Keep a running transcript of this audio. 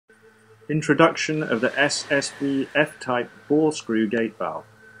Introduction of the SSV F-type ball screw gate valve.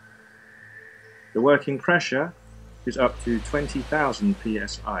 The working pressure is up to 20,000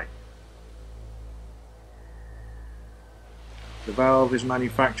 psi. The valve is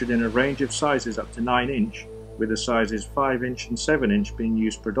manufactured in a range of sizes up to 9-inch, with the sizes 5-inch and 7-inch being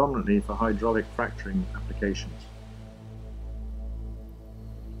used predominantly for hydraulic fracturing applications.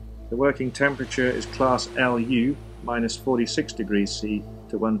 The working temperature is class LU, minus 46 degrees C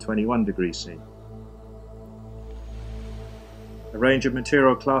to 121 degrees C. A range of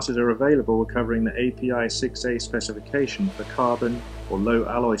material classes are available covering the API 6A specification for carbon or low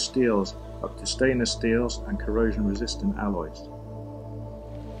alloy steels up to stainless steels and corrosion resistant alloys.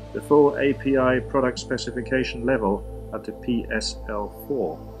 The full API product specification level up to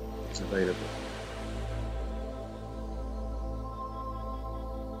PSL4 is available.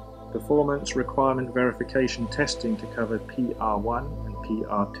 Performance requirement verification testing to cover PR1 and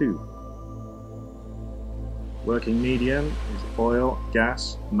PR2. Working medium is oil,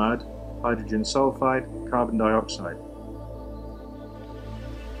 gas, mud, hydrogen sulfide, carbon dioxide.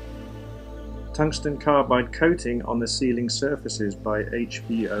 Tungsten carbide coating on the sealing surfaces by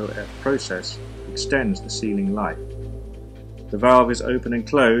HVOF process extends the sealing life. The valve is open and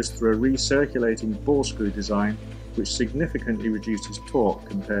closed through a re-circulating ball screw design, which significantly reduces torque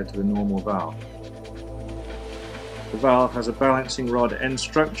compared to the normal valve. The valve has a balancing rod end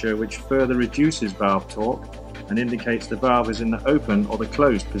structure which further reduces valve torque and indicates the valve is in the open or the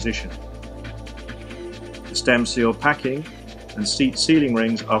closed position. The stem seal packing and seat sealing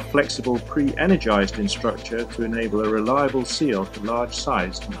rings are flexible pre-energized in structure to enable a reliable seal for large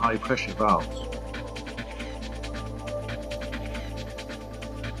sized and high pressure valves.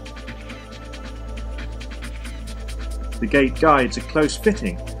 The gate guides are close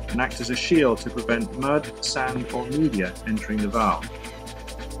fitting and act as a shield to prevent mud, sand or media entering the valve.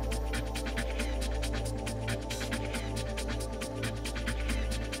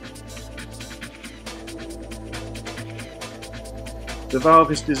 The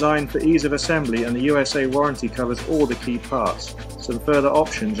valve is designed for ease of assembly and the USA warranty covers all the key parts. Some further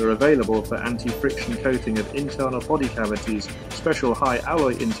options are available for anti-friction coating of internal body cavities, special high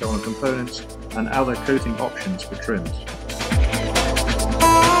alloy internal components, and other coating options for trims.